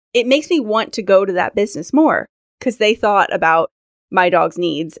it makes me want to go to that business more because they thought about my dog's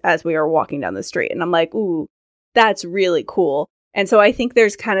needs as we were walking down the street. And I'm like, ooh, that's really cool. And so I think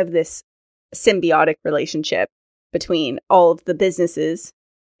there's kind of this symbiotic relationship between all of the businesses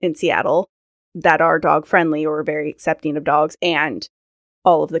in Seattle that are dog friendly or very accepting of dogs and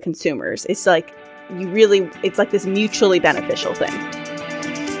all of the consumers. It's like it's like this mutually beneficial thing.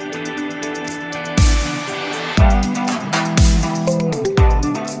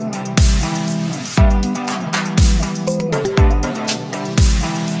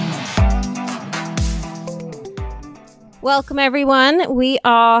 Welcome, everyone. We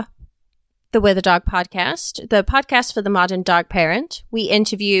are the With a Dog podcast, the podcast for the modern dog parent. We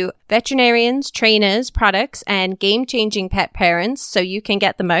interview veterinarians, trainers, products, and game-changing pet parents so you can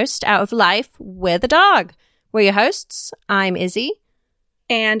get the most out of life with a dog. We're your hosts. I'm Izzy.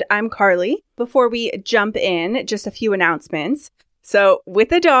 And I'm Carly. Before we jump in, just a few announcements. So,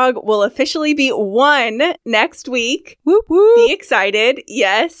 With a Dog will officially be 1 next week. Whoop, whoop. Be excited.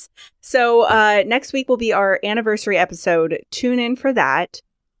 Yes. So, next week will be our anniversary episode. Tune in for that.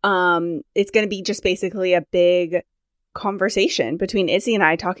 It's going to be just basically a big conversation between Izzy and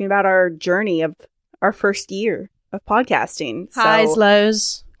I talking about our journey of our first year of podcasting. Highs,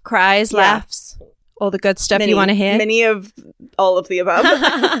 lows, cries, laughs, all the good stuff you want to hear. Many of all of the above.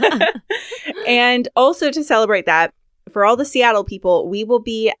 And also to celebrate that, for all the Seattle people, we will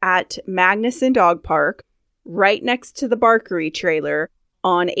be at Magnuson Dog Park right next to the Barkery trailer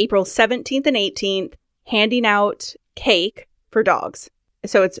on April 17th and 18th, handing out cake for dogs.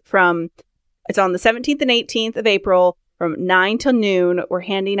 So it's on the 17th and 18th of April from 9 till noon. We're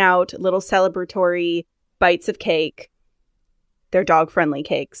handing out little celebratory bites of cake. They're dog-friendly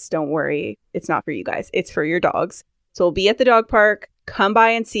cakes. Don't worry. It's not for you guys. It's for your dogs. So we'll be at the dog park. Come by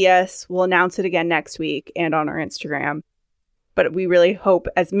and see us. We'll announce it again next week and on our Instagram. But we really hope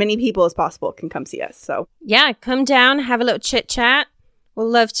as many people as possible can come see us. So yeah, come down, have a little chit-chat. We'll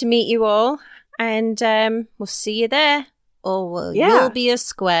love to meet you all. And we'll see you there. Or you'll be a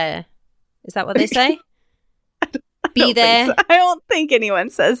square. Is that what they say? Be there. So. I don't think anyone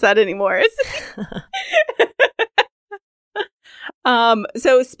says that anymore.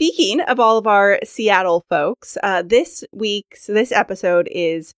 So speaking of all of our Seattle folks, this episode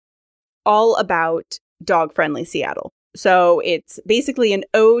is all about dog-friendly Seattle. So it's basically an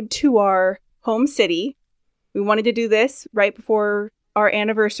ode to our home city. We wanted to do this right before our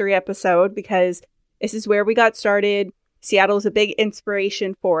anniversary episode because this is where we got started. Seattle is a big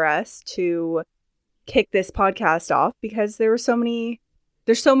inspiration for us to kick this podcast off because there's so many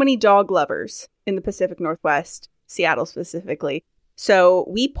dog lovers in the Pacific Northwest, Seattle specifically. So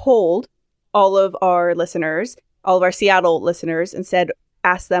we polled all of our Seattle listeners and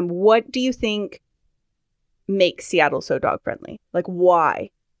asked them, what do you think makes Seattle so dog friendly? Like,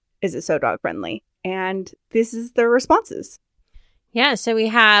 why is it so dog friendly? And this is their responses. Yeah, so we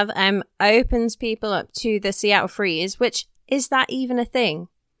have opens people up to the Seattle Freeze, which is that even a thing?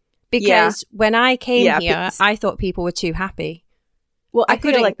 Because when I came here, I thought people were too happy. Well, I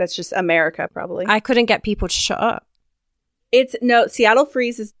feel like that's just America, probably. I couldn't get people to shut up. Seattle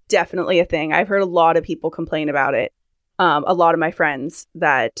Freeze is definitely a thing. I've heard a lot of people complain about it. A lot of my friends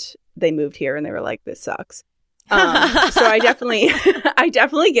that they moved here and they were like, this sucks. So I definitely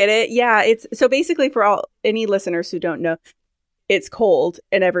get it. Yeah, it's so basically for any listeners who don't know, it's cold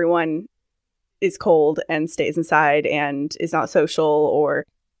and everyone is cold and stays inside and is not social or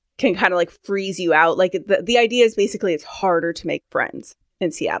can kind of like freeze you out. Like the idea is basically it's harder to make friends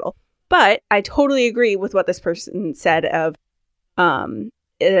in Seattle. But I totally agree with what this person said of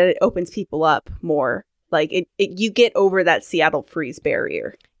it opens people up more. Like you get over that Seattle freeze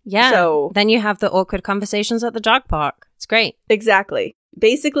barrier. Yeah. So then you have the awkward conversations at the dog park. It's great. Exactly.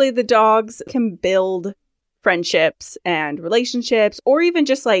 Basically, the dogs can build friendships and relationships or even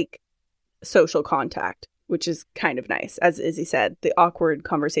just like social contact, which is kind of nice. As Izzy said, the awkward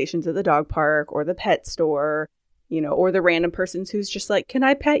conversations at the dog park or the pet store, or the random person who's just like, can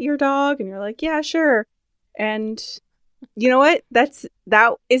I pet your dog? And you're like, yeah, sure. And you know what?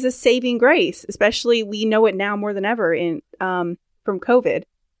 That is a saving grace, especially we know it now more than ever from COVID,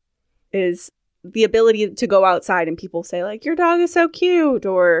 is the ability to go outside and people say like, your dog is so cute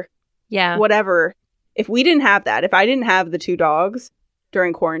or whatever. If we didn't have that, if I didn't have the 2 dogs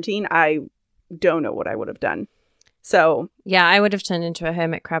during quarantine, I don't know what I would have done. So yeah, I would have turned into a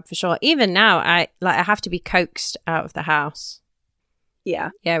hermit crab for sure. Even now, I have to be coaxed out of the house.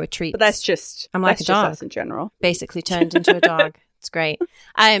 Yeah, with treats. But that's just I'm like a dog us in general. Basically turned into a dog. It's great.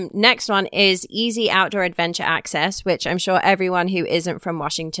 Next one is easy outdoor adventure access, which I'm sure everyone who isn't from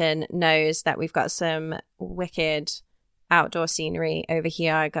Washington knows that we've got some wicked outdoor scenery over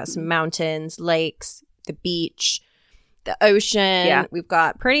here. I got some mountains, lakes, the beach, the ocean. Yeah. We've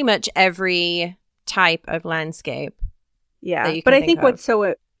got pretty much every type of landscape. Yeah. But I think what's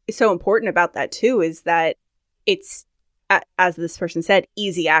so important about that too is that it's, as this person said,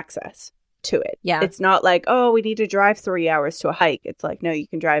 easy access to it. Yeah. It's not like, oh, we need to drive 3 hours to a hike. It's like, no, you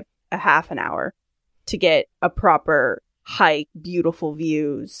can drive a half an hour to get a proper hike, beautiful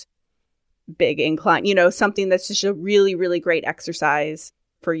views, big incline, something that's just a really, really great exercise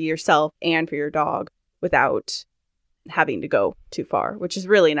for yourself and for your dog without having to go too far, which is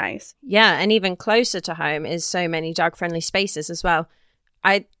really nice. Yeah. And even closer to home is so many dog friendly spaces as well.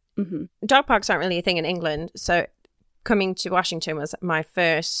 Dog parks aren't really a thing in England. So coming to Washington was my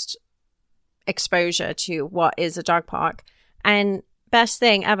first exposure to what is a dog park. And best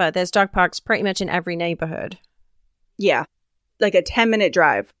thing ever, there's dog parks pretty much in every neighborhood. Yeah. Like a 10-minute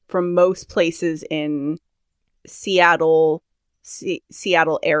drive from most places in Seattle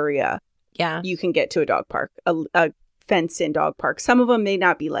area. Yeah. You can get to a dog park, a fenced-in dog park. Some of them may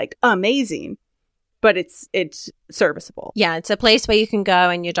not be like amazing, but it's serviceable. Yeah, it's a place where you can go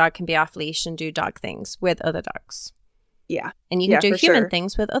and your dog can be off leash and do dog things with other dogs. Yeah. And you can do human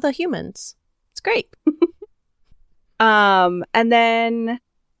things with other humans. It's great. And then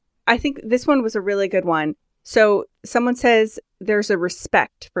I think this one was a really good one. So someone says there's a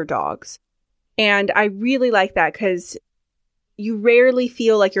respect for dogs. And I really like that because you rarely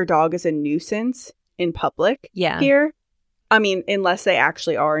feel like your dog is a nuisance in public here. I mean, unless they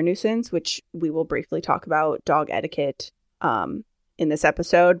actually are a nuisance, which we will briefly talk about dog etiquette in this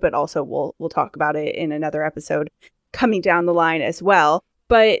episode, but also we'll talk about it in another episode coming down the line as well.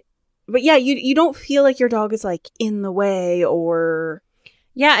 But yeah, you don't feel like your dog is like in the way or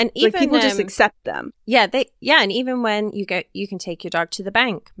and even like people just accept them. And even when you can take your dog to the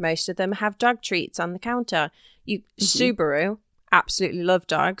bank. Most of them have dog treats on the counter. Subaru absolutely love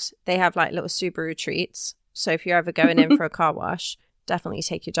dogs. They have like little Subaru treats. So if you're ever going in for a car wash, definitely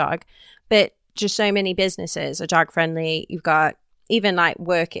take your dog. But just so many businesses are dog friendly. You've got even like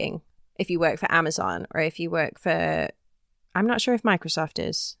working. If you work for Amazon or if you work for, I'm not sure if Microsoft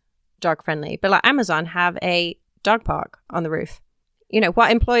is dog friendly, but like Amazon have a dog park on the roof.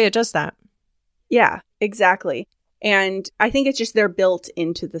 What employer does that? Yeah, exactly. And I think it's just they're built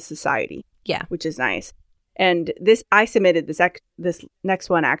into the society. Yeah. Which is nice. And I submitted this next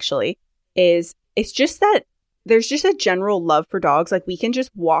one actually it's just that there's just a general love for dogs. Like we can just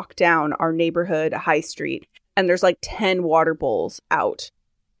walk down our neighborhood high street and there's like 10 water bowls out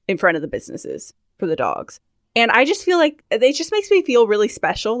in front of the businesses for the dogs. And I just feel like it just makes me feel really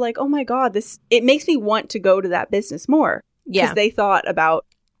special. Like, oh my God, it makes me want to go to that business more. Yeah. Because they thought about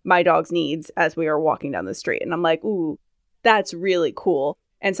my dog's needs as we were walking down the street. And I'm like, ooh, that's really cool.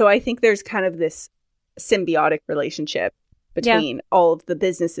 And so I think there's kind of this symbiotic relationship between all of the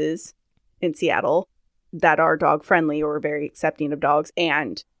businesses in Seattle that are dog friendly or very accepting of dogs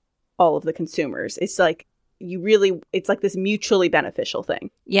and all of the consumers. It's like it's like this mutually beneficial thing.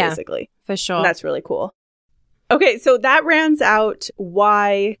 Yeah, basically. For sure. And that's really cool. Okay, so that rounds out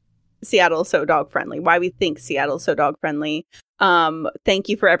why Seattle is so dog friendly, why we think Seattle is so dog friendly. Thank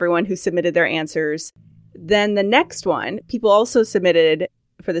you for everyone who submitted their answers. Then the next one, people also submitted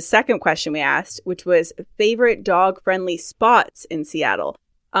for the second question we asked, which was favorite dog friendly spots in Seattle.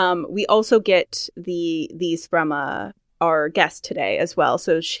 We also get these from our guest today as well.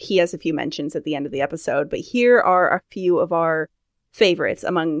 So he has a few mentions at the end of the episode. But here are a few of our favorites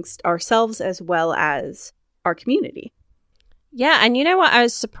amongst ourselves as well as our community. Yeah. And you know what? I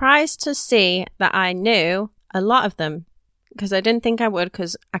was surprised to see that I knew a lot of them because I didn't think I would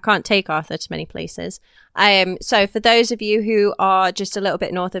because I can't take Arthur to many places. So for those of you who are just a little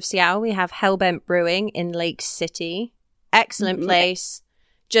bit north of Seattle, we have Hellbent Brewing in Lake City. Excellent place.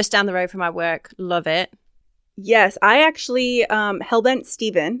 Just down the road from my work. Love it. Yes, I actually, Hellbent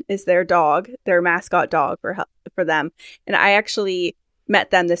Steven is their dog, their mascot dog for them. And I actually met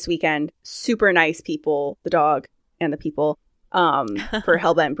them this weekend. Super nice people, the dog and the people, for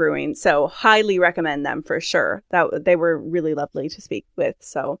Hellbent Brewing. So highly recommend them for sure. They were really lovely to speak with.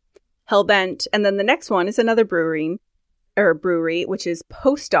 So Hellbent. And then the next one is another brewery, which is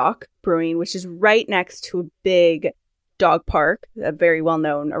Postdoc Brewing, which is right next to a big dog park, very well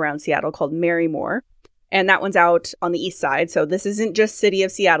known around Seattle, called Marymore. And that one's out on the east side. So this isn't just city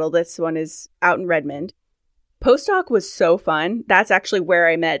of Seattle. This one is out in Redmond. Postdoc was so fun. That's actually where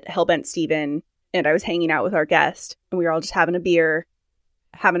I met Hellbent Steven, and I was hanging out with our guest, and we were all just having a beer,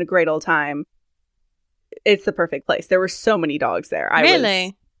 having a great old time. It's the perfect place. There were so many dogs there.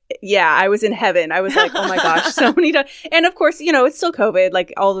 Really? I was in heaven. I was like, oh my gosh, so many dogs. And of course, it's still COVID.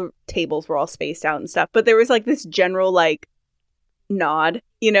 Like all the tables were all spaced out and stuff. But there was like this general like nod,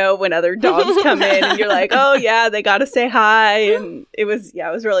 when other dogs come in and you're like, oh yeah, they got to say hi. And it was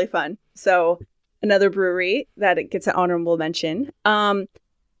really fun. So another brewery that it gets an honorable mention. And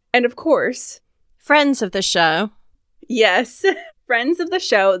of course, friends of the show. Yes, friends of the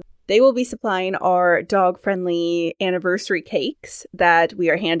show. They will be supplying our dog-friendly anniversary cakes that we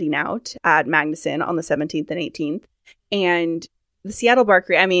are handing out at Magnuson on the 17th and 18th. And the Seattle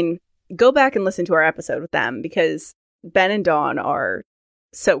Barkery, go back and listen to our episode with them because Ben and Dawn are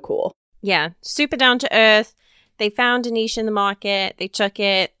so cool. Yeah, super down to earth. They found a niche in the market. They took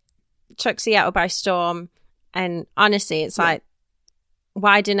Seattle by storm. And honestly, it's like,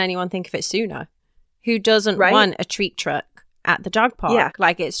 why didn't anyone think of it sooner? Who doesn't want a treat truck at the dog park? Yeah.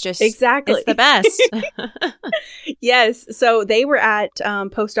 Like, it's just, exactly. It's the best. Yes. So they were at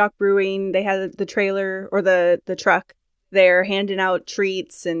Postdoc Brewing. They had the trailer or the truck there handing out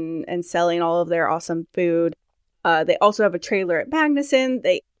treats and selling all of their awesome food. They also have a trailer at Magnuson.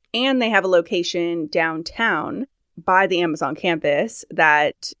 They have a location downtown by the Amazon campus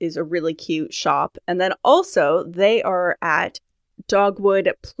that is a really cute shop. And then also they are at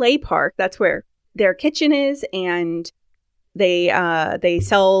Dogwood Play Park. That's where their kitchen is, and they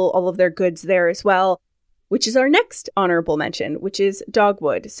sell all of their goods there as well, which is our next honorable mention, which is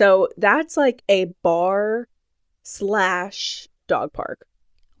Dogwood. So that's like a bar / dog park.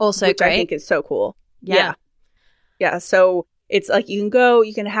 Also which great. I think is so cool. Yeah. Yeah. So it's like you can go,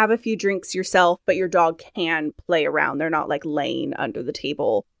 you can have a few drinks yourself, but your dog can play around. They're not like laying under the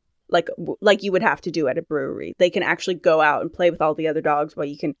table like you would have to do at a brewery. They can actually go out and play with all the other dogs while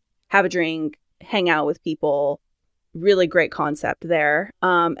you can have a drink, hang out with people. Really great concept there.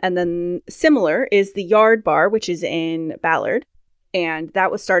 And then similar is the Yard Bar, which is in Ballard. And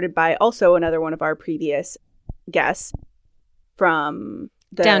that was started by also another one of our previous guests from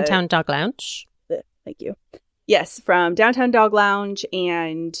the Downtown Dog Lounge. Thank you. Yes, from Downtown Dog Lounge.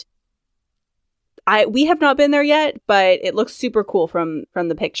 And we have not been there yet, but it looks super cool from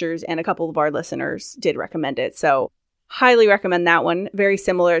the pictures, and a couple of our listeners did recommend it. So highly recommend that one. Very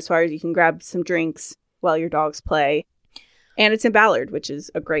similar as far as you can grab some drinks while your dogs play. And it's in Ballard, which is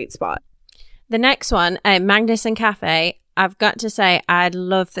a great spot. The next one, Magnuson Cafe. I've got to say, I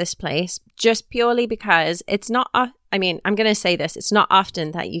love this place just purely because it's not, I'm going to say this, it's not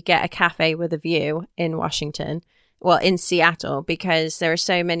often that you get a cafe with a view in Washington, well, in Seattle, because there are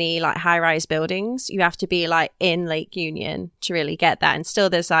so many like high-rise buildings. You have to be like in Lake Union to really get that. And still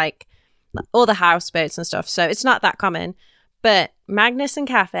there's like all the houseboats and stuff. So it's not that common. But Magnuson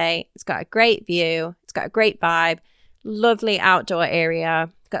Cafe, it's got a great view. It's got a great vibe. Lovely outdoor area.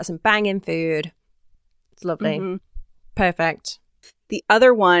 Got some banging food. It's lovely. Mm-hmm. Perfect. The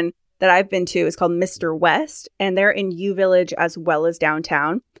other one that I've been to is called Mr. West, and they're in U Village as well as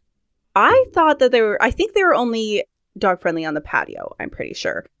downtown. I thought that I think they were only dog friendly on the patio, I'm pretty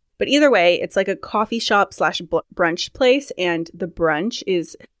sure. But either way, it's like a coffee shop / brunch place, and the brunch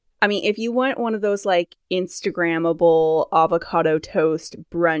is, if you want one of those like Instagrammable avocado toast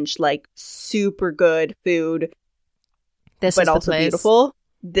brunch, like super good food, but also beautiful,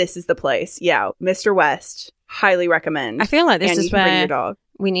 this is the place. Yeah, Mr. West, highly recommend. I feel like this is where bring your dog.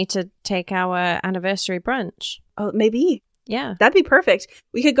 We need to take our anniversary brunch. Oh, maybe. Yeah, that'd be perfect.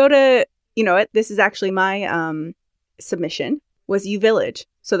 We could go to, this is actually my submission was U Village.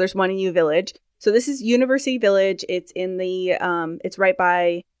 So there's one in U Village. So this is University Village. It's in the it's right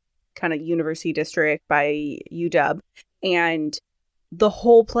by kind of University District by UW, and the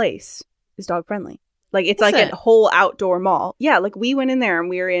whole place is dog friendly. Like it's like a whole outdoor mall. Yeah, like we went in there and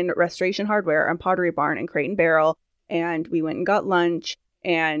we were in Restoration Hardware and Pottery Barn and Crate and Barrel, and we went and got lunch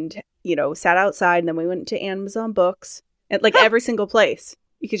and sat outside, and then we went to Amazon Books, and like every single place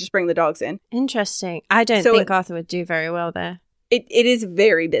you could just bring the dogs in. Interesting. I don't think Arthur would do very well there. It is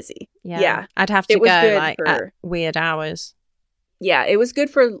very busy. Yeah. I'd have to go like at weird hours. Yeah, it was good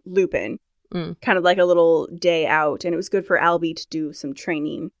for Lupin, kind of like a little day out, and it was good for Albie to do some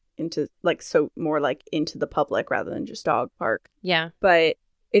training into more into the public rather than just dog park. Yeah. But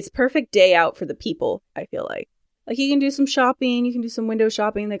it's perfect day out for the people, I feel like. Like you can do some shopping, you can do some window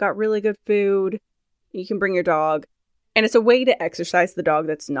shopping. They got really good food. You can bring your dog. And it's a way to exercise the dog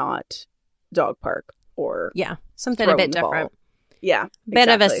that's not dog park or something a bit different. Yeah. Bit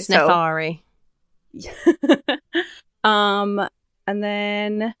of a sniffari. And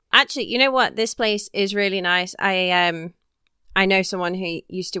then actually, you know what? This place is really nice. I know someone who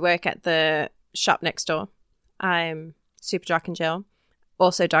used to work at the shop next door. Super Jock and Jill.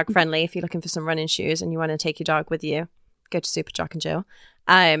 Also dog friendly. If you're looking for some running shoes and you want to take your dog with you, go to Super Jock and Jill.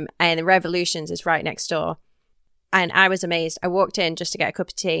 And the Revolutions is right next door. And I was amazed. I walked in just to get a cup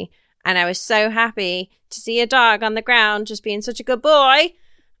of tea, And I was so happy to see a dog on the ground just being such a good boy.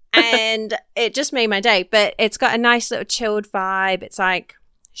 And it just made my day. But it's got a nice little chilled vibe. It's like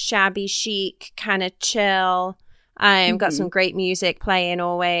shabby chic, kind of chill. Got some great music playing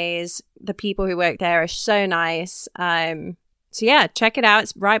always. The people who work there are so nice. So yeah, check it out.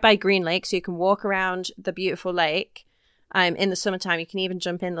 It's right by Green Lake, so you can walk around the beautiful lake. In the summertime, you can even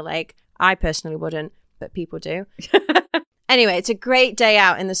jump in the lake. I personally wouldn't, but people do. Anyway, it's a great day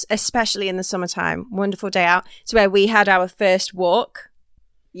out, especially in the summertime. Wonderful day out. It's where we had our first walk.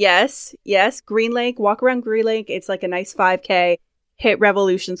 Yes. Green Lake, walk around Green Lake. It's like a nice 5K. Hit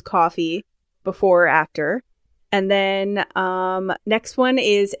Revolution's Coffee before or after. And then next one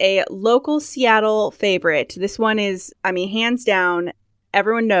is a local Seattle favorite. This one is, hands down,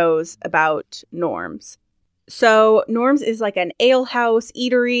 everyone knows about Norm's. So Norm's is like an ale house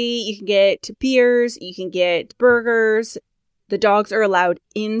eatery. You can get beers, you can get burgers. The dogs are allowed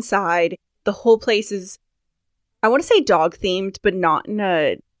inside. The whole place is, I want to say dog themed, but not in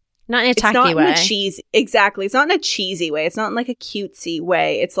a tacky way. Exactly. It's not in a cheesy way. It's not in like a cutesy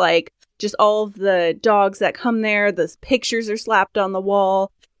way. It's like just all of the dogs that come there. The pictures are slapped on the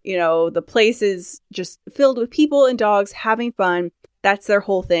wall. You know, the place is just filled with people and dogs having fun. That's their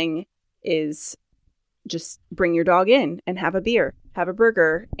whole thing, is just bring your dog in and have a beer, have a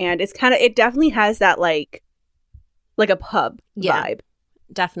burger. And it definitely has that like a pub vibe.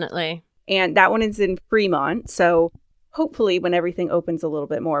 Definitely. And that one is in Fremont. So hopefully when everything opens a little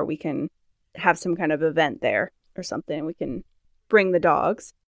bit more, we can have some kind of event there or something. We can bring the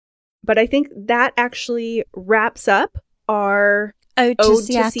dogs. But I think that actually wraps up our Ode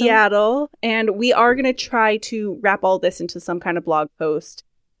to Seattle. And we are going to try to wrap all this into some kind of blog post.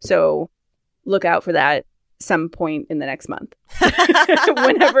 So look out for that some point in the next month,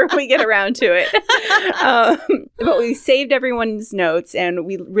 whenever we get around to it. But we saved everyone's notes, and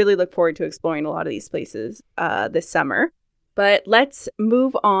we really look forward to exploring a lot of these places this summer. But let's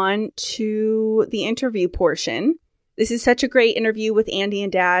move on to the interview portion. This is such a great interview with Andy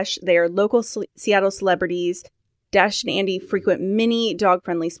and Dash. They are local Seattle celebrities. Dash and Andy frequent many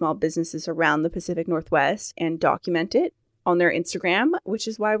dog-friendly small businesses around the Pacific Northwest and document it on their Instagram, which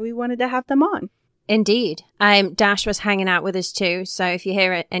is why we wanted to have them on. Indeed. Dash was hanging out with us too. So if you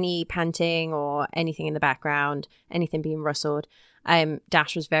hear any panting or anything in the background, anything being rustled,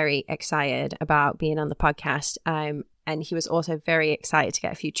 Dash was very excited about being on the podcast. And he was also very excited to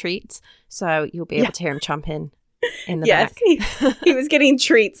get a few treats. So you'll be able to hear him chomping in the back. Yes, he was getting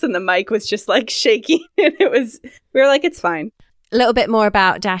treats and the mic was just like shaking. And we were like, it's fine. A little bit more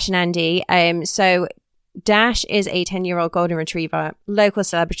about Dash and Andy. So Dash is a 10-year-old golden retriever, local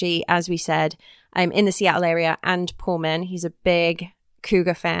celebrity, as we said, in the Seattle area and Pullman. He's a big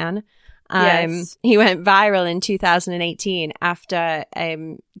cougar fan. Yes. He went viral in 2018 after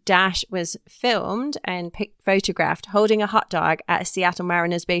Dash was filmed and photographed holding a hot dog at a Seattle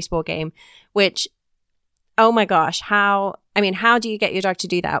Mariners baseball game, which, oh my gosh, how do you get your dog to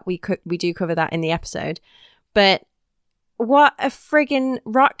do that? We do cover that in the episode. But what a friggin'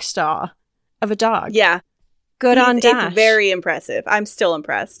 rock star of a dog. Yeah. Good on Dash. It's very impressive. I'm still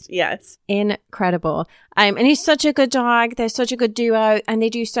impressed. Yes. Incredible. And he's such a good dog. They're such a good duo, and they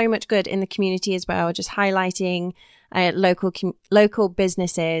do so much good in the community as well, just highlighting local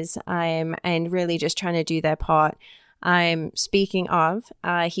businesses and really just trying to do their part. Speaking of,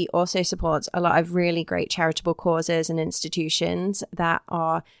 he also supports a lot of really great charitable causes and institutions that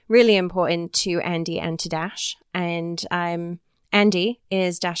are really important to Andy and to Dash. And Andy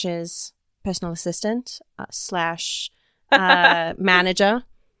is Dash's personal assistant / manager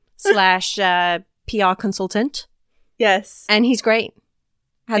 / PR consultant. Yes. And he's great.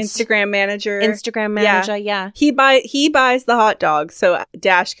 Instagram manager, yeah. He buys the hot dogs so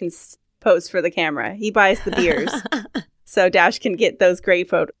Dash can pose for the camera. He buys the beers so Dash can get those great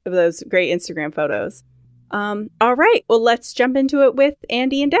Instagram photos. All right. Well, let's jump into it with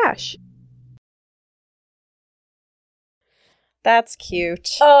Andy and Dash. That's cute.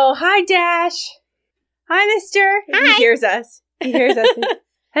 Oh, hi, Dash. Hi, mister. Hi. He hears us.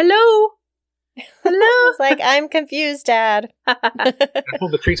 Hello. Hello. It's like, I'm confused, Dad. I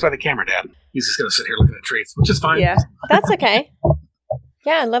pulled the treats by the camera, Dad. He's just going to sit here looking at treats, which is fine. Yeah. That's okay.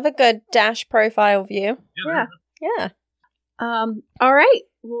 Yeah, I love a good Dash profile view. Yeah. All right.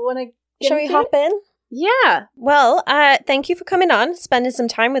 Shall we hop in? Yeah. Well, thank you for coming on, spending some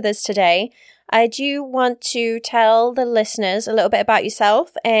time with us today. Do you want to tell the listeners a little bit about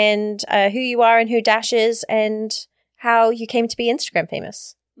yourself and who you are and who Dash is and how you came to be Instagram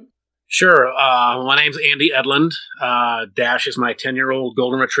famous? Sure. My name's Andy Edlund. Dash is my 10-year-old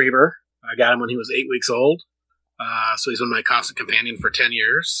golden retriever. I got him when he was 8 weeks old. So he's been my constant companion for 10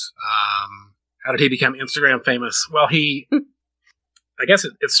 years. How did he become Instagram famous? Well, I guess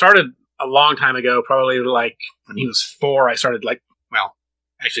it started a long time ago, probably like when he was 4. I started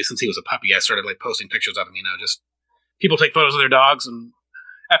actually since he was a puppy, I started like posting pictures of him, just people take photos of their dogs. And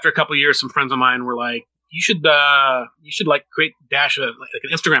after a couple of years, some friends of mine were like, you should like create Dash like an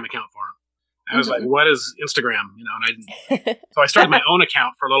Instagram account for him. I was like, what is Instagram? And I didn't. So I started my own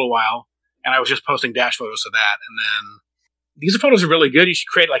account for a little while, and I was just posting Dash photos of that. And then these photos are really good. You should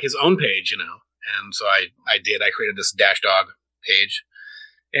create like his own page, And so I did. I created this Dash dog page.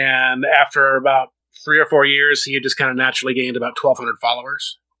 And after about 3 or 4 years, he had just kind of naturally gained about 1,200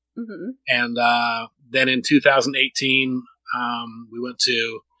 followers. Mm-hmm. And then in 2018, we went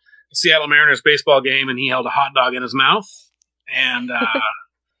to the Seattle Mariners baseball game, and he held a hot dog in his mouth. And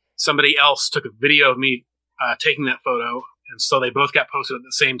somebody else took a video of me taking that photo, and so they both got posted at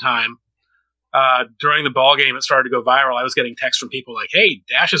the same time. During the ball game, it started to go viral. I was getting texts from people like, "Hey,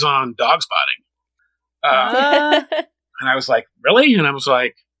 Dash is on dog spotting." And I was like, "Really?" And I was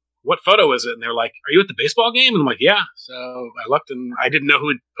like, "What photo is it?" And they were like, "Are you at the baseball game?" And I'm like, "Yeah." So I looked, and I didn't know who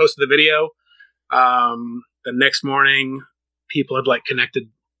had posted the video. The next morning, people had like connected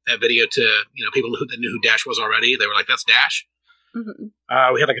that video to people that knew who Dash was already. They were like, "That's Dash."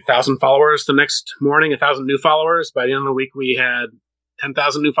 Mm-hmm. We had like 1,000 followers the next morning, 1,000 new followers. By the end of the week, we had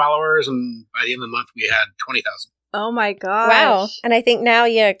 10,000 new followers, and by the end of the month, we had 20,000. Oh my gosh! Wow! And I think now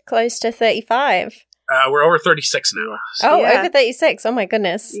you're close to 35. We're over 36 now. So. Oh, over 36! Oh my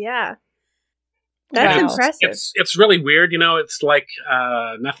goodness! Yeah, that's impressive. It's really weird, It's like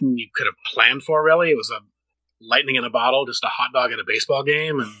nothing you could have planned for. Really, it was a lightning in a bottle, just a hot dog at a baseball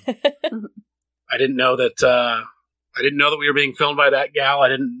game, and I didn't know that. I didn't know that we were being filmed by that gal.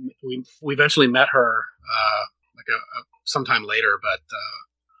 We eventually met her sometime later, but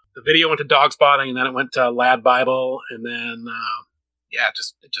the video went to Dog Spotting, and then it went to Lad Bible, and then it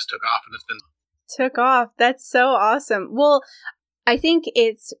just took off, and it's been took off. That's so awesome. Well, I think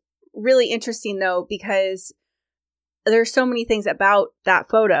it's really interesting though, because there's so many things about that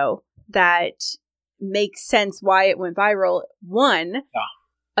photo that make sense why it went viral. One,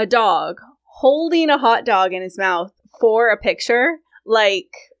 a dog holding a hot dog in his mouth for a picture,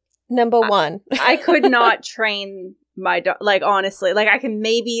 like number one. I could not train my dog, like honestly, like I can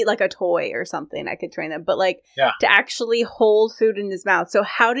maybe like a toy or something, I could train them, but to actually hold food in his mouth. So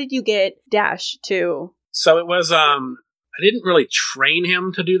how did you get Dash to? So it was, I didn't really train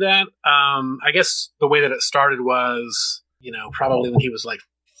him to do that. I guess the way that it started was, probably when he was like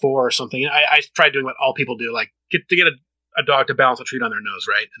 4 or something. I tried doing what all people do, like get a dog to balance a treat on their nose,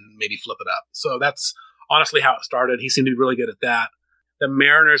 right? And maybe flip it up. So that's honestly how it started. He seemed to be really good at that. The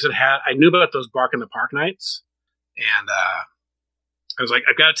Mariners I knew about those Bark in the Park nights. And I was like,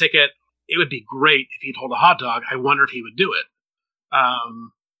 I've got a ticket. It would be great if he'd hold a hot dog. I wonder if he would do it.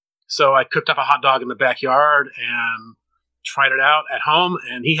 So I cooked up a hot dog in the backyard and tried it out at home.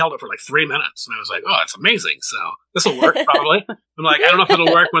 And he held it for like 3 minutes. And I was like, oh, that's amazing. So this will work probably. I'm like, I don't know if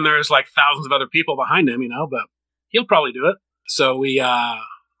it'll work when there's like thousands of other people behind him, but he'll probably do it. So we got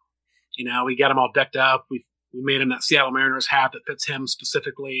him all decked up. We made him that Seattle Mariners hat that fits him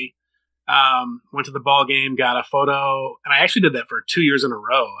specifically. Went to the ball game, got a photo, and I actually did that for 2 years in a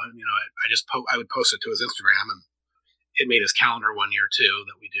row. And, I would post it to his Instagram, and it made his calendar 1 year too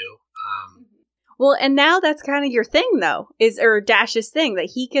that we do. Well, and now that's kind of your thing, though, or Dash's thing,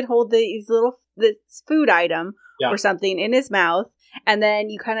 that he could hold this food item or something in his mouth, and then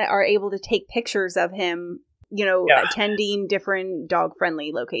you kind of are able to take pictures of him, attending different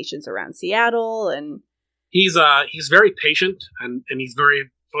dog-friendly locations around Seattle, and he's very patient and he's very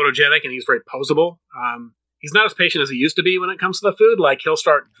photogenic, and he's very posable. He's not as patient as he used to be when it comes to the food. Like, he'll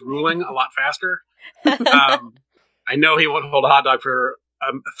start drooling a lot faster. I know he won't hold a hot dog for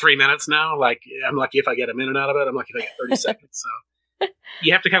 3 minutes now. Like, I'm lucky if I get a minute out of it. I'm lucky if I get 30 seconds. So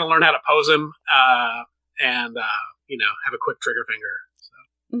you have to kind of learn how to pose him and have a quick trigger finger.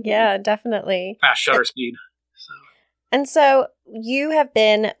 So. Yeah, definitely. Fast shutter speed. So. And so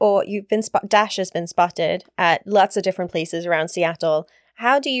Dash has been spotted at lots of different places around Seattle.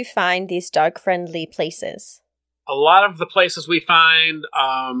 How do you find these dog-friendly places? A lot of the places we find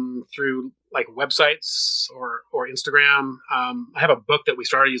through like websites or Instagram. I have a book that we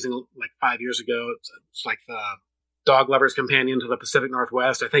started using like 5 years ago. It's like the Dog Lover's Companion to the Pacific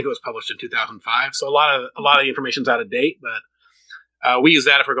Northwest. I think it was published in 2005. So a lot of the information's out of date, but we use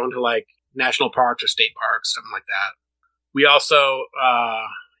that if we're going to like national parks or state parks, something like that. We also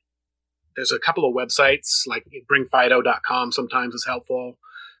there's a couple of websites like bringfido.com sometimes is helpful.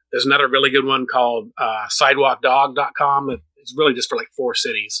 There's another really good one called sidewalkdog.com that is really just for like 4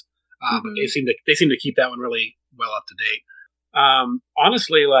 cities. But they seem to keep that one really well up to date.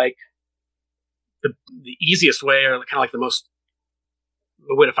 Honestly, like the easiest way, or kind of like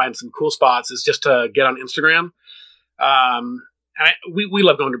the way to find some cool spots is just to get on Instagram. We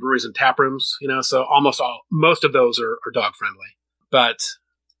love going to breweries and tap rooms, so most of those are dog friendly. But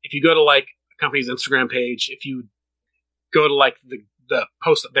if you go to like a company's Instagram page, if you go to like the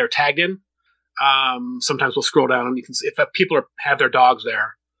post that they're tagged in, sometimes we'll scroll down and you can see if people have their dogs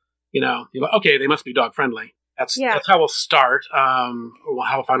there, you're like, okay, they must be dog friendly. That's how we'll start. Or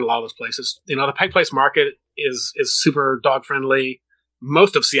how we'll find a lot of those places. The Pike Place Market is super dog friendly.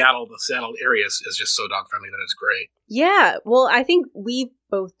 Most of Seattle, the Seattle area is just so dog friendly that it's great. Yeah. Well, I think we've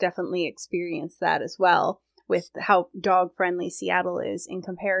both definitely experienced that as well with how dog friendly Seattle is in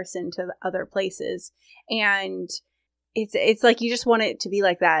comparison to the other places. And it's like you just want it to be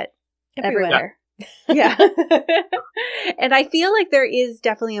like that everywhere. Yeah. And I feel like there is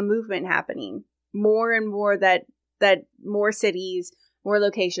definitely a movement happening more and more that more cities, more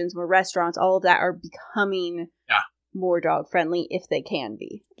locations, more restaurants, all of that are becoming more dog friendly if they can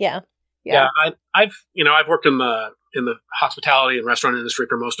be. Yeah. I've worked in the hospitality and restaurant industry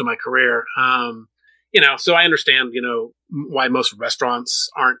for most of my career. So I understand, why most restaurants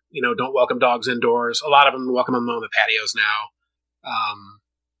don't welcome dogs indoors. A lot of them welcome them on the patios now.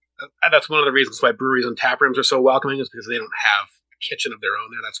 That's one of the reasons why breweries and tap rooms are so welcoming, is because they don't have a kitchen of their own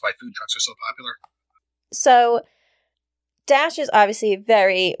there. That's why food trucks are so popular. So Dash is obviously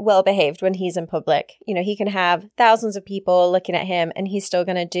very well behaved when he's in public. He can have thousands of people looking at him and he's still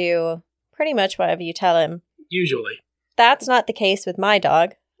going to do pretty much whatever you tell him. Usually. That's not the case with my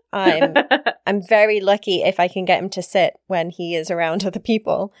dog. I'm very lucky if I can get him to sit when he is around other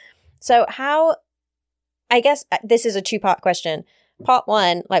people. So I guess this is a two-part question. Part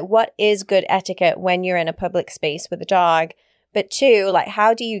one, like, what is good etiquette when you're in a public space with a dog? But two, like,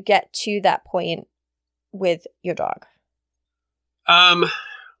 how do you get to that point with your dog?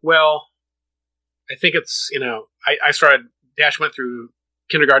 Well, I think it's, Dash went through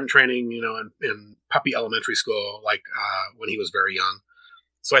kindergarten training, in puppy elementary school, like, when he was very young.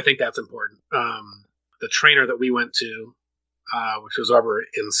 So I think that's important. The trainer that we went to, which was over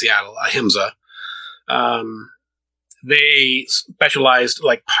in Seattle, Ahimsa, they specialized,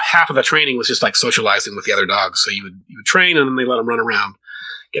 like, half of the training was just like socializing with the other dogs. So you would train and then they let them run around,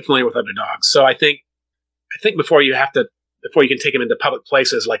 get familiar with other dogs. So I think before you can take them into public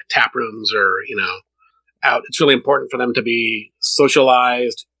places like tap rooms or, out, it's really important for them to be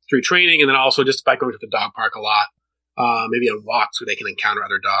socialized through training. And then also just by going to the dog park a lot, maybe on walks where they can encounter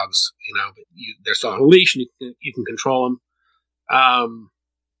other dogs, but they're still on a leash and you can control them.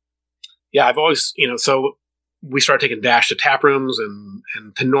 I've always, so we started taking Dash to tap rooms and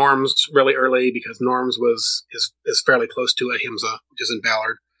to Norm's really early, because Norm's is fairly close to Ahimsa, which is in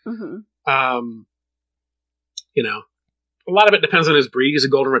Ballard. Mm-hmm. A lot of it depends on his breed. He's a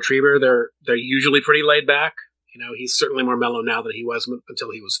golden retriever. They're usually pretty laid back. He's certainly more mellow now than he was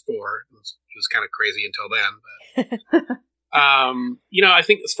until he was 4. He was kind of crazy until then. But, I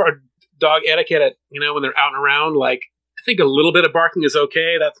think as far as dog etiquette, when they're out and around, like, I think a little bit of barking is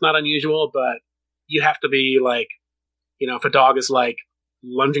okay. That's not unusual, but you have to be like, if a dog is like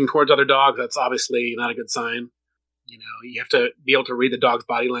lunging towards other dogs, that's obviously not a good sign. You have to be able to read the dog's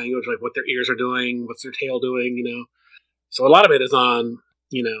body language, like what their ears are doing, what's their tail doing, So a lot of it is on,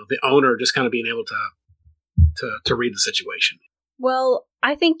 the owner just kind of being able to read the situation. Well,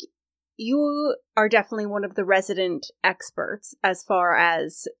 I think you are definitely one of the resident experts as far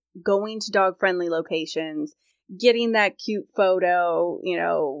as going to dog-friendly locations, getting that cute photo,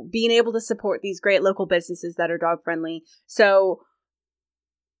 being able to support these great local businesses that are dog-friendly. So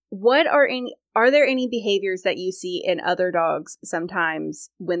are there any behaviors that you see in other dogs sometimes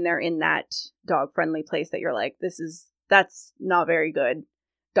when they're in that dog-friendly place that you're like, that's not very good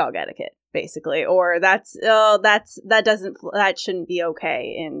dog etiquette, basically, or that shouldn't be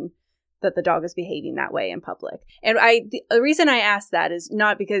okay in that the dog is behaving that way in public? And the reason I ask that is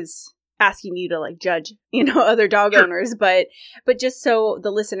not because asking you to like judge, other dog owners, but just so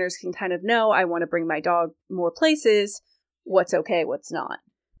the listeners can kind of know, I want to bring my dog more places. What's okay, what's not.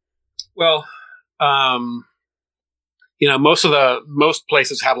 Well, most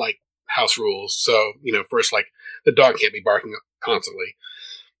places have like house rules. So, first, like, the dog can't be barking constantly.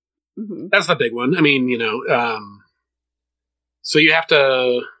 Mm-hmm. That's the big one. I mean, so you have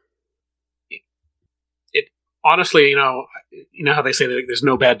to, honestly, how they say that there's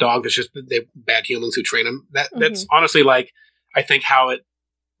no bad dog, there's just bad humans who train them. That's honestly, like, I think how it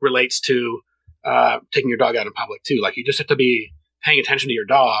relates to taking your dog out in public too. Like, you just have to be paying attention to your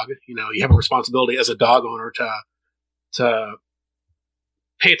dog. You have a responsibility as a dog owner to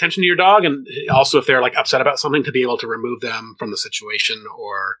pay attention to your dog, and also if they're like upset about something, to be able to remove them from the situation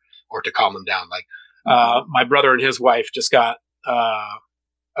or to calm them down. Like my brother and his wife just got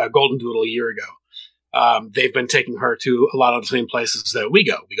a golden doodle a year ago. They've been taking her to a lot of the same places that we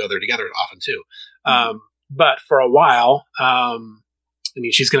go. We go there together often too. But for a while, I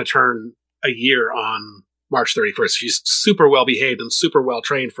mean, she's going to turn a year on March 31st. She's super well behaved and super well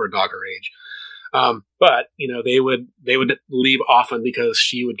trained for a dog her age. But they would leave often because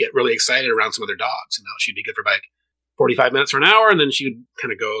she would get really excited around some other dogs. She'd be good for like 45 minutes or an hour, and then she'd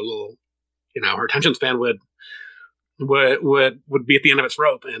kind of go a little, her attention span would be at the end of its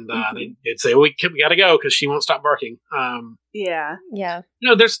rope, and they'd say, well, we got to go because she won't stop barking. Yeah.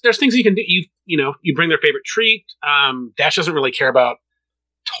 There's things you can do. You bring their favorite treat. Dash doesn't really care about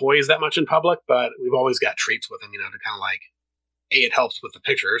toys that much in public, but we've always got treats with him, to kind of like, it helps with the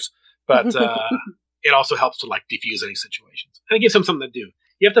pictures, but it also helps to like diffuse any situations, and it gives him something to do.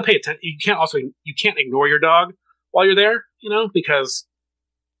 You have to pay attention. You can't ignore your dog while you're there, because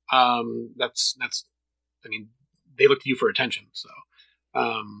that's I mean, they look to you for attention. So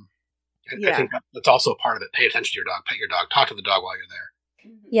I think that's also a part of it. Pay attention to your dog, pet your dog, talk to the dog while you're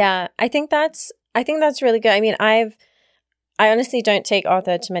there. Yeah, I think that's really good. I mean, I honestly don't take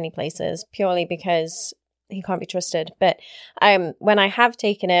Arthur to many places purely because he can't be trusted. But when I have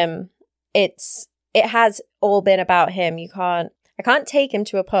taken him, it has all been about him. I can't take him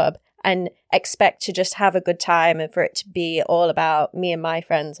to a pub and expect to just have a good time and for it to be all about me and my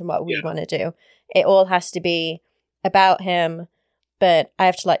friends and what we want to do. It all has to be about him, but I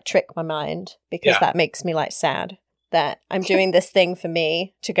have to like trick my mind because that makes me like sad that I'm doing this thing for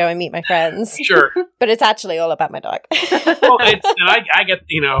me to go and meet my friends. Sure. But it's actually all about my dog. Well, and I get,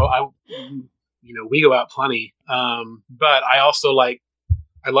 we go out plenty. But I also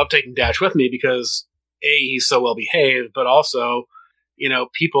I love taking Dash with me because he's so well behaved, but also,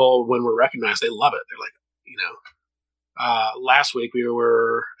 people, when we're recognized, they love it. They're like, last week we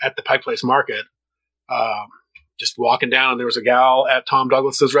were at the Pike Place Market, just walking down. There was a gal at Tom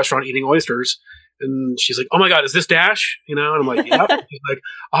Douglas's restaurant eating oysters, and she's like, "Oh my God, is this Dash?" And I'm like, "Yep." She's like,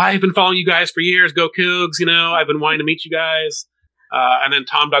 "I've been following you guys for years. Go Cougs!" I've been wanting to meet you guys. And then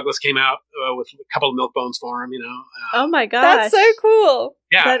Tom Douglas came out with a couple of milk bones for him. Oh my God, that's so cool.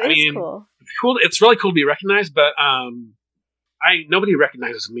 Yeah, that is cool. It's cool. It's really cool to be recognized, but nobody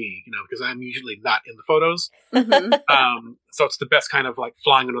recognizes me, because I'm usually not in the photos. So it's the best kind of like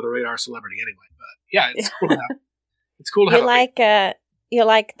flying under the radar celebrity anyway. But yeah, it's cool to have. It's cool to have. You're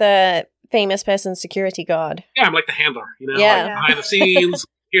like the famous person security guard. Yeah, I'm like the handler. Like behind the scenes.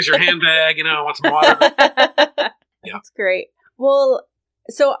 Here's your handbag. Want some water. Yeah, that's great. Well,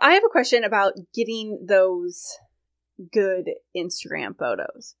 so I have a question about getting those good Instagram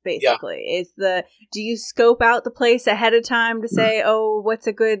photos, basically. Do you scope out the place ahead of time to say, what's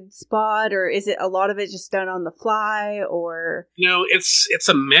a good spot, or is it a lot of it just done on the fly, or it's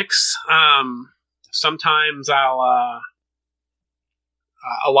a mix. Sometimes I'll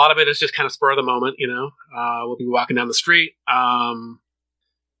a lot of it is just kind of spur of the moment. We'll be walking down the street, and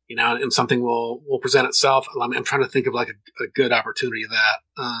something will present itself. I'm trying to think of like a good opportunity of that.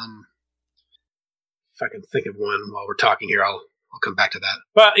 If I can think of one while we're talking here, I'll come back to that.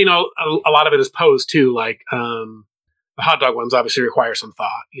 But, a lot of it is posed too. Like, the hot dog ones obviously require some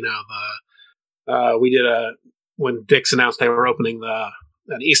thought. We did when Dick's announced they were opening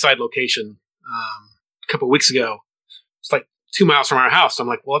an East Side location, a couple of weeks ago. It's like 2 miles from our house. So I'm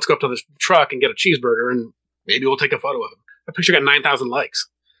like, well, let's go up to this truck and get a cheeseburger and maybe we'll take a photo of him. The picture got 9,000 likes.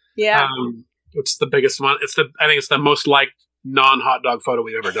 Yeah. It's the biggest one. I think it's the most liked non-hot dog photo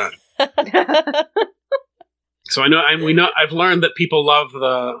we've ever done. So I've learned that people love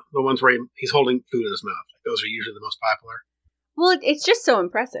the ones where he's holding food in his mouth. Those are usually the most popular. Well, it's just so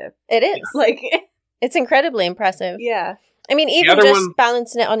impressive. It is. It's incredibly impressive. Yeah. I mean, even just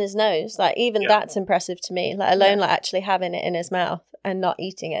balancing it on his nose, that's impressive to me, let alone actually having it in his mouth and not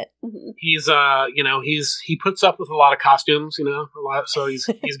eating it. Mm-hmm. He's he puts up with a lot of costumes, so he's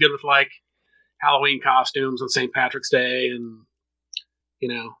good with like Halloween costumes and St. Patrick's Day, and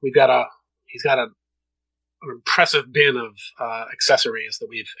he's got an impressive bin of accessories that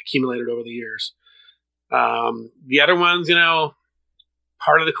we've accumulated over the years. The other ones,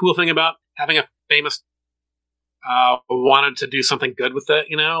 part of the cool thing about having a famous wanted to do something good with it,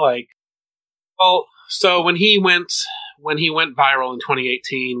 so when he went viral in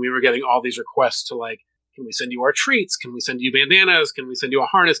 2018, we were getting all these requests to like, can we send you our treats? Can we send you bandanas? Can we send you a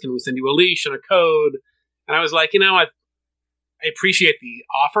harness? Can we send you a leash and a code? And I was like, I appreciate the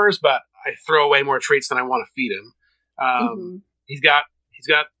offers, but I throw away more treats than I want to feed him. He's got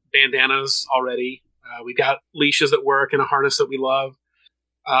bandanas already. We got leashes that work and a harness that we love.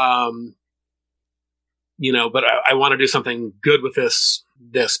 But I want to do something good with this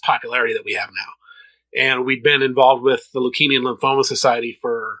popularity that we have now. And we'd been involved with the Leukemia and Lymphoma Society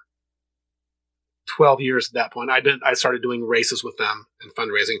for 12 years at that point. I started doing races with them and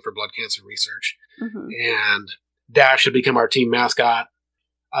fundraising for blood cancer research. Mm-hmm. And Dash had become our team mascot.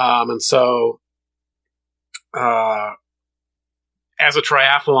 And so, as a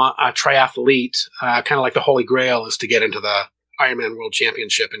triathlete, kind of like the Holy Grail is to get into the Ironman World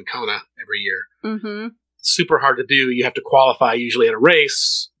Championship in Kona every year. Mm-hmm. Super hard to do. You have to qualify usually at a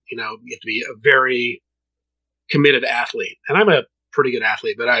race. You have to be a very committed athlete. And I'm a pretty good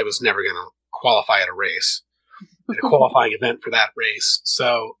athlete, but I was never going to qualify at a race, at a qualifying event for that race.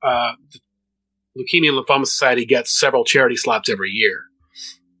 So, the Leukemia and Lymphoma Society gets several charity slots every year.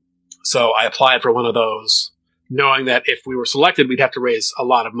 So I applied for one of those, knowing that if we were selected, we'd have to raise a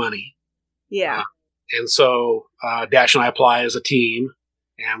lot of money. Yeah. And so Dash and I applied as a team,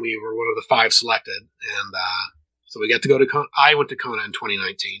 and we were one of the 5 selected. And so we got to go to Kona. I went to Kona in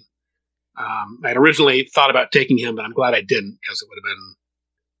 2019. I'd originally thought about taking him, but I'm glad I didn't, because it would have been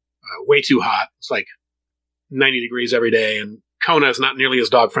way too hot. It's like 90 degrees every day, and Kona is not nearly as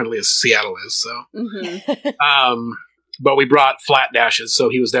dog friendly as Seattle is. So, Mm-hmm. but we brought flat Dashes, so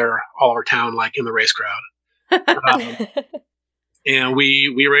he was there all over town, like in the race crowd. And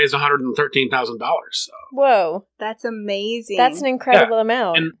we raised $113,000. So. Whoa, That's amazing. that's an incredible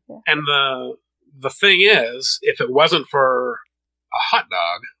amount. And the thing is, if it wasn't for a hot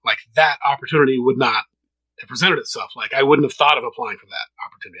dog, like that opportunity would not have presented itself. Like I wouldn't have thought of applying for that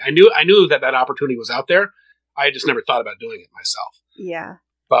opportunity. I knew that opportunity was out there. I just never thought about doing it myself. Yeah.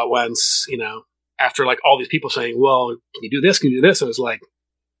 But once, after like all these people saying, well, can you do this? Can you do this? I was like,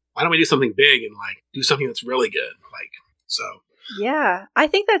 why don't we do something big and like do something that's really good? So. Yeah. I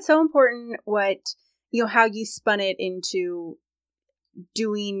think that's so important how you spun it into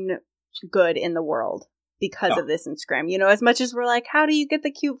doing good in the world because of this Instagram. As much as we're like, how do you get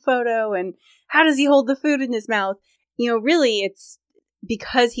the cute photo and how does he hold the food in his mouth? Really it's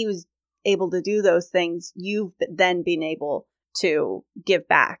because he was able to do those things, you've then been able to give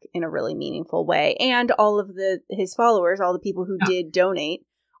back in a really meaningful way. And all of his followers, all the people who did donate,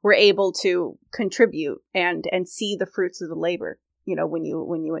 were able to contribute and see the fruits of the labor, when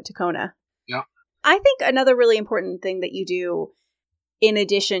you went to Kona. Yeah. I think another really important thing that you do, in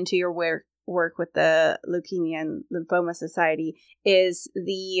addition to your work with the Leukemia and Lymphoma Society, is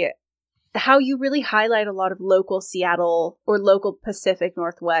how you really highlight a lot of local Seattle or local Pacific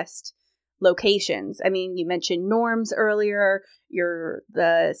Northwest locations. I mean, you mentioned Norm's earlier. You're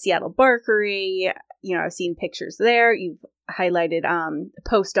the Seattle Barkery. I've seen pictures there. You've highlighted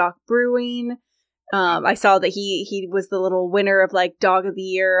Postdoc Brewing. I saw that he was the little winner of like Dog of the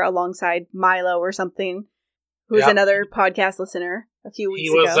Year alongside Milo or something, who is another podcast listener a few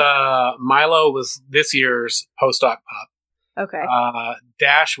weeks ago. Milo was this year's Postdoc Pup. Okay.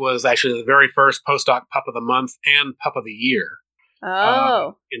 Dash was actually the very first Postdoc Pup of the Month and Pup of the Year.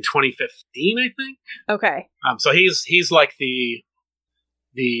 Oh. In 2015, I think. Okay. So he's like the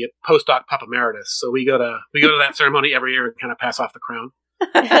postdoc pup emeritus. So we go to that ceremony every year and kind of pass off the crown.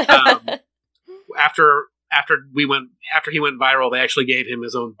 After he went viral, they actually gave him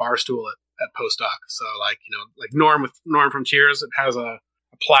his own bar stool at postdoc. So like Norm from Cheers, it has a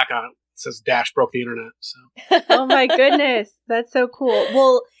plaque on it. It says Dash broke the internet. So. Oh my goodness, that's so cool.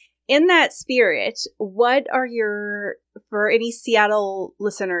 Well, in that spirit, what are for any Seattle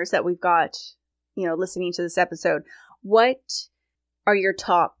listeners that we've got, listening to this episode, what are your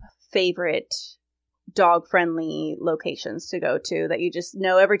top favorite dog-friendly locations to go to that you just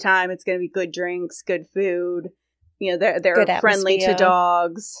know every time it's going to be good drinks, good food, they're friendly to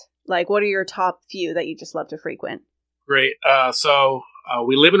dogs? Like, what are your top few that you just love to frequent? Great. So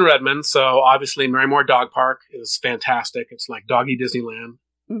we live in Redmond, so obviously Marymore Dog Park is fantastic. It's like doggy Disneyland.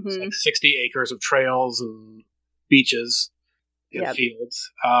 Mm-hmm. It's like 60 acres of trails and beaches and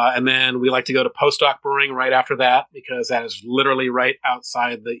fields. And then we like to go to Postdoc Brewing right after that, because that is literally right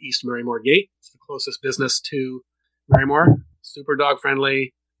outside the East Marymore Gate. It's the closest business to Marymore. Super dog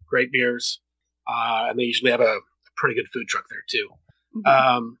friendly, great beers. And they usually have a pretty good food truck there too.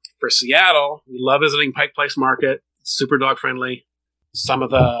 Mm-hmm. For Seattle, we love visiting Pike Place Market. It's super dog friendly.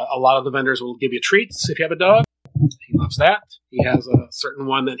 A lot of the vendors will give you treats if you have a dog. He loves that. He has a certain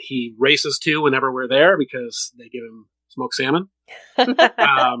one that he races to whenever we're there because they give him smoked salmon.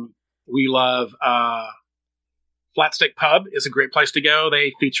 We love Flatstick Pub is a great place to go.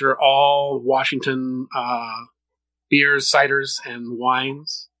 They feature all Washington beers, ciders, and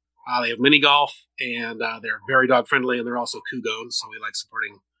wines. They have mini golf, and they're very dog friendly, and they're also Kugon, so we like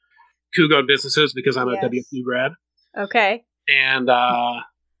supporting Kugon businesses because I'm a WFU grad. Okay. And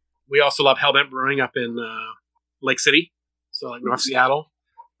We also love Hellbent Brewing up in Lake City, so like North Seattle.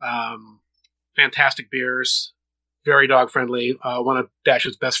 Fantastic beers, very dog friendly. One of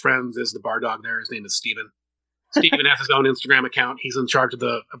Dash's best friends is the bar dog there. His name is Steven. Steven has his own Instagram account. He's in charge of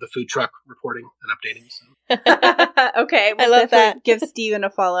the food truck reporting and updating. So. Okay, I love that. Give Steven a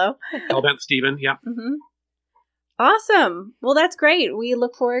follow. Hellbent Steven, yeah. Mm-hmm. Awesome. Well, that's great. We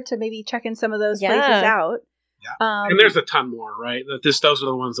look forward to maybe checking some of those places out. Yeah. And there's a ton more, right? Those are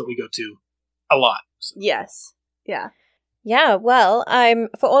the ones that we go to a lot. So. Yes. Yeah. Yeah, well,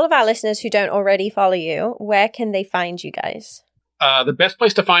 for all of our listeners who don't already follow you, where can they find you guys? The best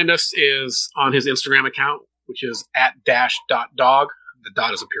place to find us is on his Instagram account, which is @dash.dog. The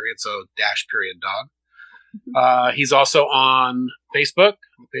dot is a period, so _dog. He's also on Facebook.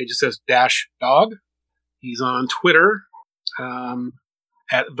 The page says _dog. He's on Twitter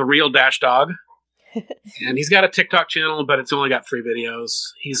at @TheReal_dog. And he's got a TikTok channel, but it's only got 3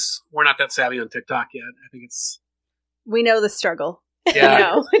 videos. We're not that savvy on TikTok yet. I think we know the struggle. Yeah.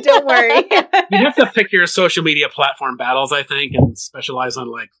 No, don't worry. You have to pick your social media platform battles, I think, and specialize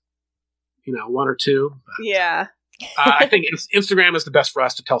on 1 or 2. But, yeah. I think Instagram is the best for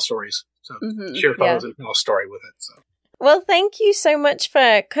us to tell stories. So share photos and tell a story with it. So. Well, thank you so much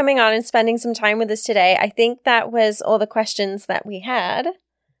for coming on and spending some time with us today. I think that was all the questions that we had.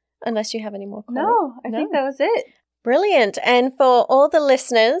 Unless you have any more comments. No, I think that was it. Brilliant. And for all the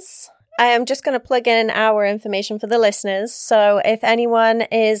listeners, I am just going to plug in our information for the listeners. So if anyone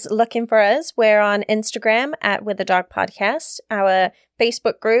is looking for us, we're on Instagram @With a Dog Podcast. Our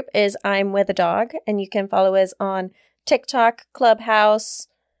Facebook group is I'm With a Dog, and you can follow us on TikTok, Clubhouse.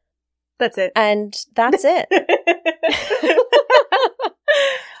 That's it. And that's it.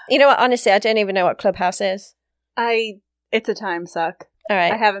 You know what? Honestly, I don't even know what Clubhouse is. It's a time suck. All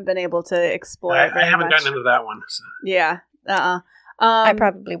right. I haven't been able to explore it very I haven't much. gotten into that one. So. Yeah. I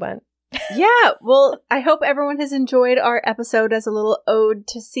probably won't. Yeah. Well, I hope everyone has enjoyed our episode as a little ode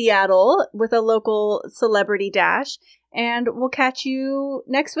to Seattle with a local celebrity dash. And we'll catch you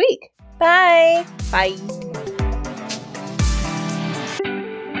next week. Bye. Bye.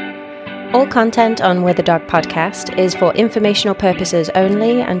 All content on With a Dog Podcast is for informational purposes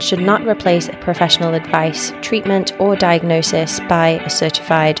only and should not replace professional advice, treatment, or diagnosis by a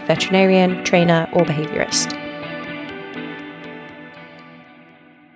certified veterinarian, trainer, or behaviorist.